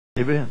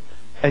Amen.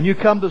 And you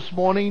come this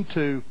morning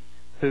to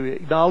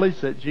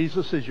acknowledge that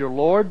Jesus is your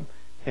Lord.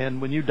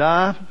 And when you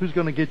die, who's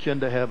going to get you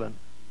into heaven?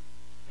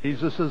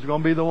 Jesus is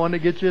going to be the one to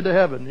get you into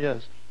heaven,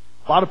 yes.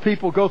 A lot of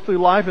people go through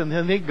life and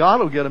they think God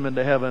will get them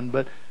into heaven.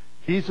 But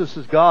Jesus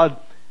is God,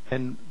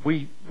 and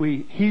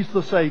He's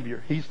the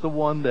Savior. He's the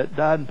one that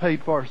died and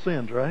paid for our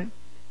sins, right?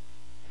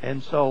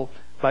 And so,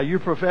 by you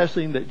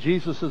professing that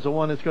Jesus is the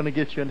one that's going to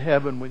get you in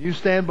heaven, when you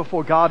stand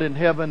before God in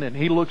heaven and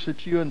He looks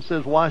at you and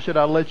says, "Why should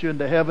I let you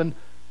into heaven?"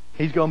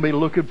 He's going to be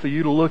looking for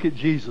you to look at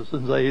Jesus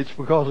and say, "It's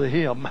because of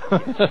Him."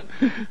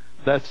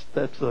 That's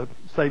the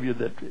Savior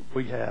that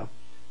we have.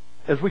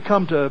 As we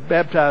come to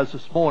baptize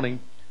this morning,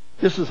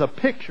 this is a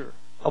picture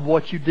of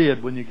what you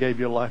did when you gave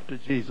your life to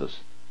Jesus.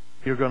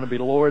 You're going to be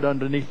lowered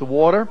underneath the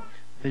water.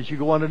 As you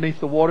go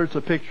underneath the water, it's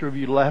a picture of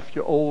you left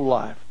your old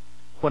life.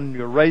 When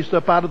you're raised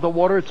up out of the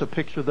water, it's a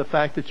picture of the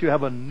fact that you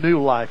have a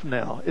new life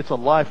now. It's a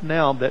life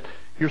now that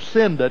your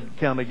sin doesn't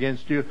count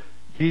against you.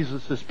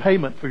 Jesus'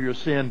 payment for your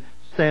sin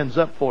stands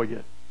up for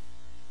you.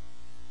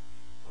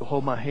 So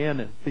hold my hand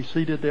and be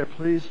seated there,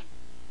 please.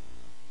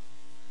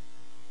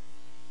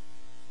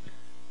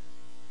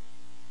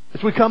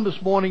 As we come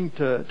this morning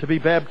to be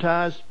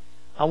baptized,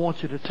 I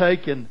want you to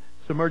take and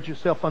submerge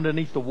yourself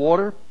underneath the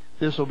water.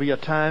 This will be a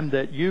time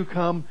that you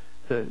come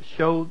to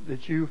show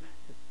that you...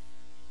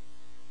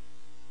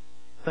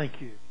 Thank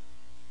you.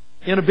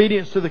 In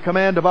obedience to the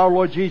command of our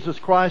Lord Jesus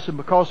Christ, and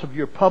because of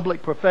your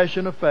public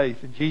profession of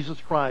faith in Jesus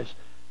Christ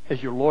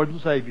as your Lord and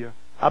Savior,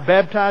 I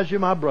baptize you,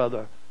 my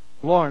brother,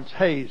 Lawrence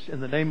Hayes, in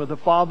the name of the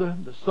Father,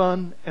 the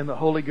Son, and the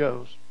Holy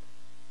Ghost.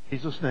 In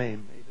Jesus'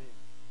 name, amen.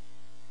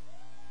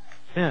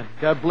 Amen.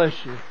 God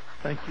bless you.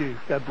 Thank you.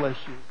 God bless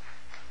you.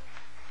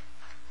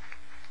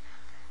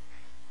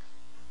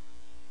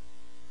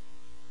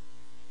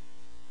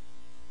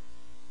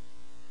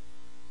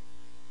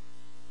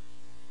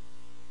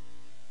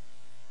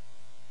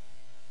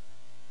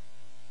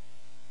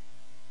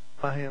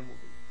 My hand will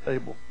be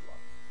stable.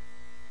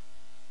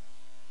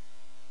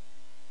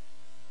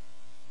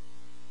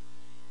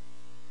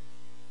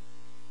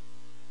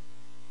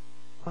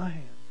 My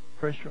hand.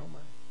 Pressure on my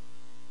hand.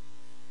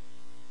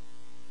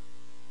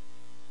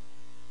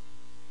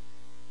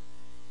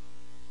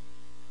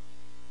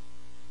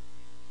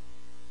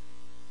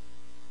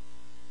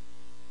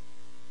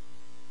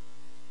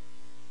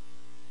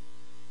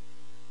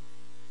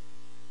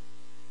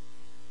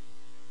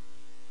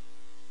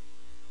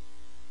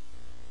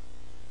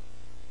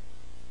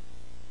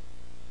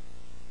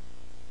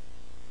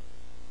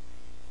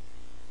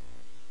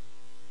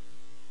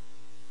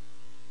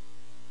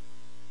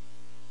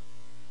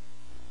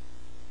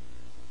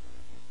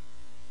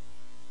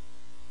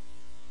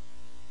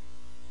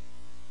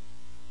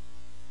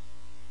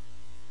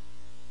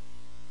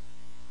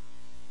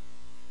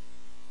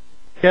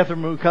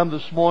 Catherine, we come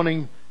this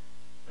morning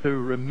to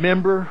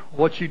remember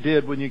what you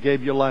did when you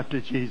gave your life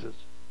to Jesus.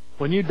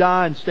 When you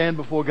die and stand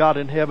before God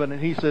in heaven and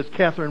He says,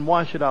 "Catherine,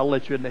 why should I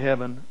let you into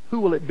heaven?"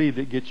 Who will it be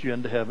that gets you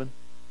into heaven?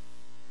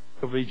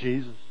 It'll be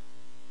Jesus.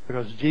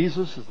 Because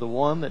Jesus is the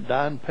one that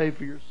died and paid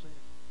for your sins.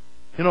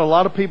 You know, a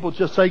lot of people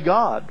just say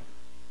God.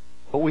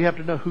 But we have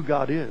to know who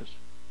God is.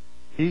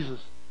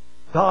 Jesus,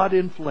 God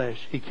in flesh.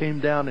 He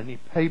came down and He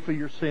paid for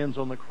your sins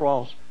on the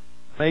cross.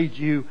 Made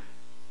you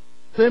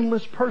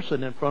sinless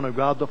person in front of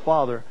God the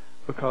Father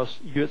because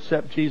you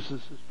accept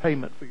Jesus'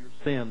 payment for your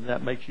sin.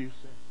 That makes you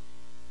sin.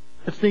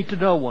 It's neat to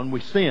know when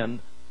we sin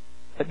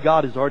that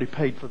God has already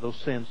paid for those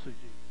sins through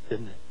Jesus,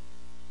 isn't it?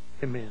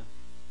 Amen.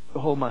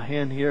 So hold my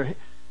hand here.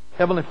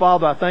 Heavenly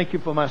Father, I thank you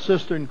for my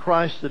sister in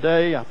Christ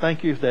today. I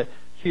thank you that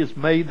she has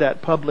made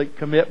that public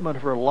commitment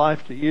of her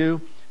life to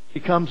you.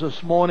 She comes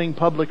this morning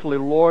publicly,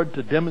 Lord,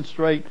 to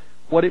demonstrate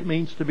what it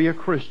means to be a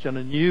Christian,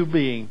 and you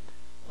being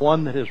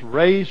one that is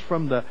raised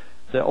from the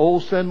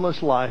old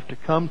sinless life to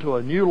come to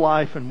a new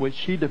life in which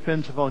she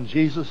depends upon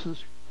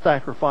Jesus'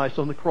 sacrifice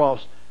on the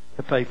cross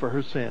to pay for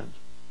her sins.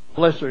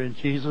 Bless her in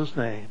Jesus'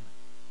 name.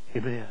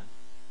 Amen.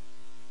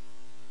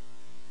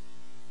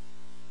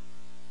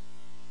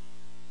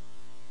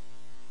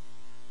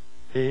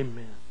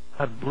 Amen.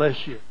 God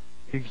bless you.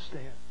 You can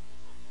stand.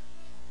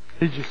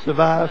 Did you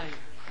survive?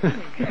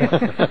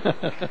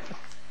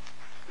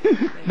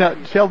 Now,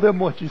 tell them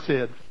what you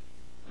said.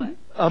 What?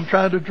 I'm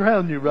trying to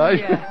drown you, right?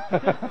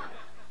 Yeah.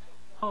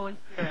 Holy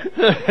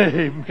Spirit.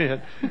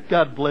 Amen.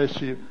 God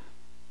bless you.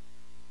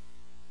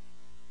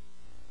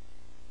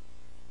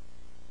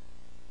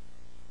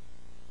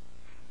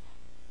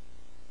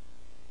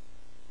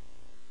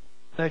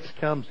 Next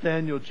comes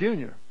Daniel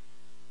Jr.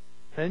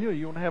 Daniel,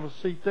 you want to have a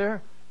seat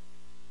there?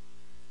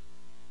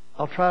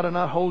 I'll try to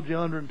not hold you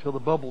under until the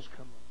bubbles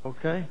come up,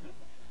 okay?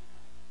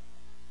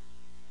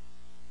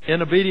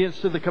 In obedience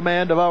to the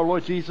command of our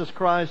Lord Jesus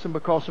Christ and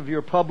because of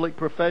your public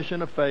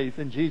profession of faith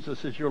in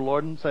Jesus as your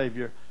Lord and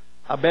Savior,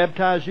 I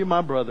baptize you,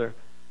 my brother,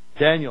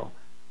 Daniel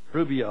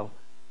Rubio,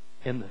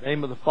 in the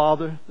name of the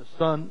Father, the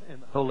Son,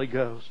 and the Holy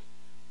Ghost.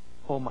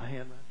 Hold my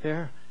hand right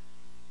there.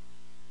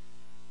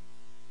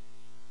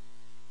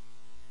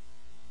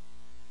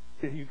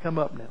 You come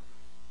up now.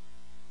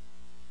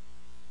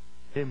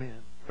 Amen.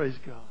 Praise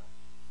God.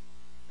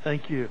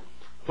 Thank you.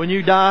 When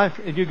you die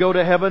and you go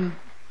to heaven,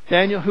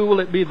 Daniel, who will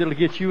it be that'll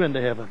get you into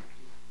heaven?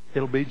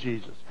 It'll be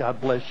Jesus. God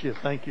bless you.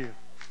 Thank you.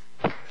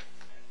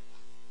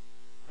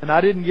 And I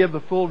didn't give the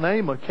full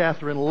name of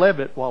Catherine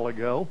Leavitt a while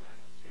ago.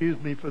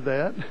 Excuse me for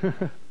that.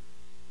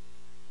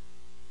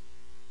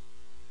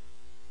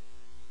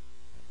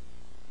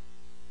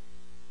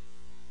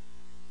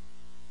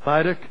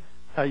 Vida,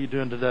 how you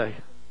doing today?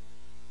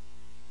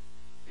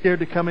 Scared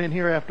to come in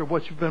here after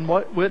what you've been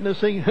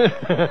witnessing?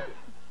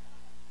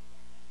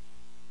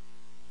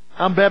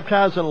 I'm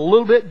baptizing a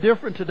little bit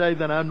different today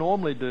than I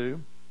normally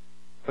do,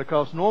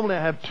 because normally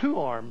I have two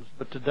arms,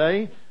 but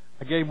today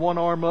I gave one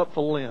arm up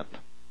for Lent.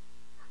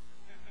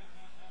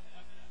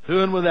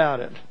 Doing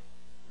without it.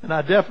 And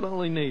I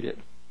definitely need it.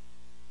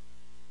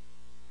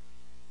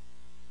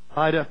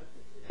 Ida,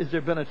 has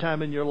there been a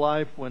time in your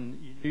life when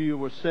you knew you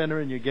were a sinner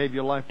and you gave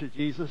your life to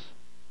Jesus?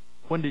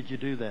 When did you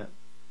do that?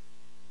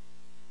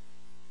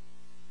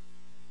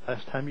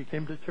 Last time you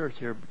came to church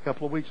here, a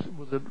couple of weeks.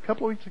 Was it a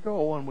couple of weeks ago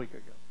or 1 week ago?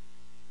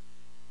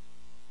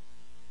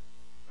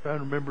 I'm trying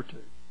to remember too.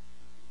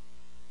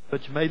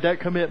 But you made that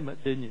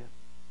commitment, didn't you?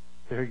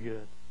 Very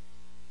good.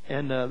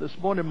 And this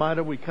morning,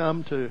 Mida, we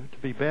come to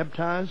be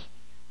baptized.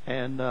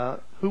 And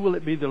who will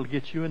it be that'll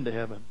get you into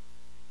heaven?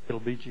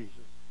 It'll be Jesus.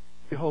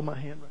 You hold my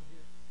hand right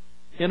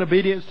here. In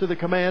obedience to the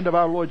command of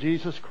our Lord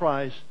Jesus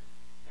Christ,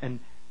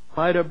 and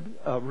Mida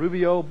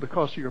Rubio,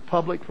 because of your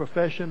public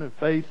profession of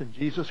faith in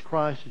Jesus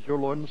Christ as your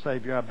Lord and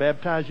Savior, I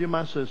baptize you,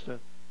 my sister,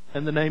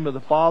 in the name of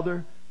the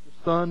Father, the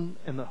Son,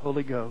 and the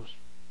Holy Ghost.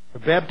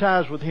 We're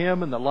baptized with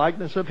Him in the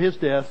likeness of His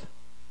death,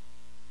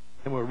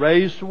 and we're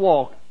raised to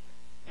walk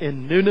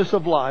in newness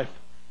of life,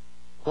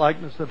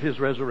 likeness of His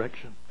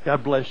resurrection.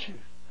 God bless you.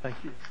 Thank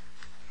you.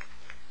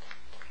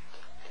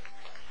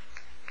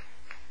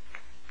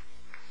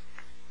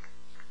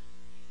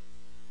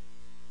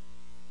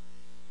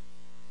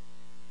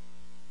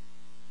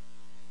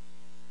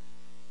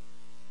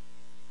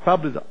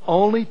 Probably the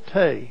only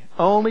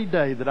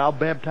day that I'll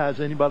baptize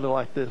anybody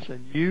like this,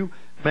 and you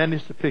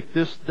managed to pick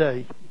this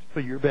day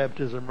for your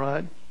baptism,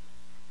 right?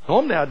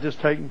 Normally I'd just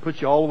take and put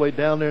you all the way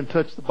down there and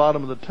touch the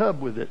bottom of the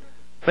tub with it.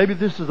 Maybe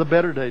this is a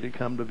better day to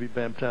come to be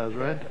baptized,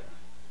 right?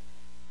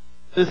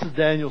 This is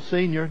Daniel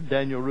Sr.,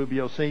 Daniel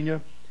Rubio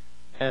Sr.,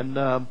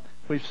 and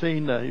we've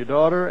seen your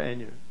daughter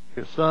and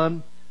your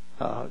son,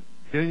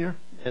 Junior,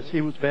 as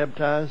he was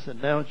baptized,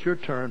 and now it's your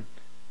turn.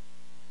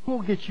 Who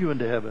will get you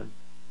into heaven?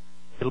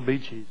 It'll be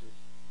Jesus.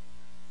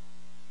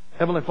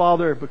 Heavenly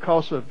Father,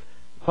 because of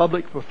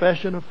public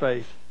profession of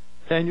faith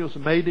Daniel's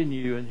made in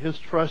you and his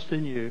trust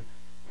in you,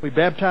 we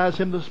baptize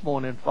him this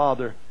morning,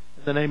 Father,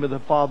 in the name of the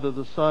Father,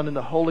 the Son, and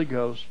the Holy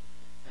Ghost,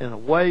 in a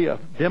way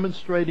of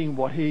demonstrating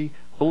what he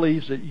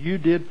believes that you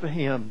did for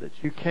him, that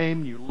you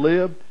came, you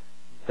lived,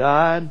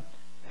 died,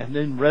 and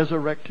then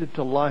resurrected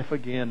to life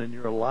again, and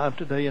you're alive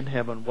today in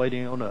heaven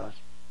waiting on us.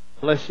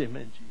 Bless him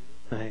in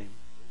Jesus' name.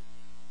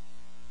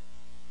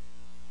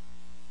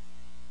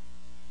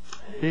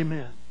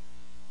 Amen.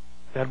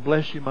 God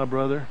bless you, my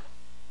brother.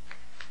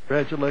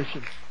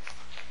 Congratulations.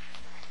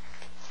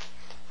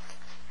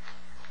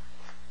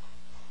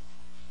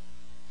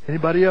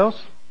 Anybody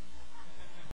else?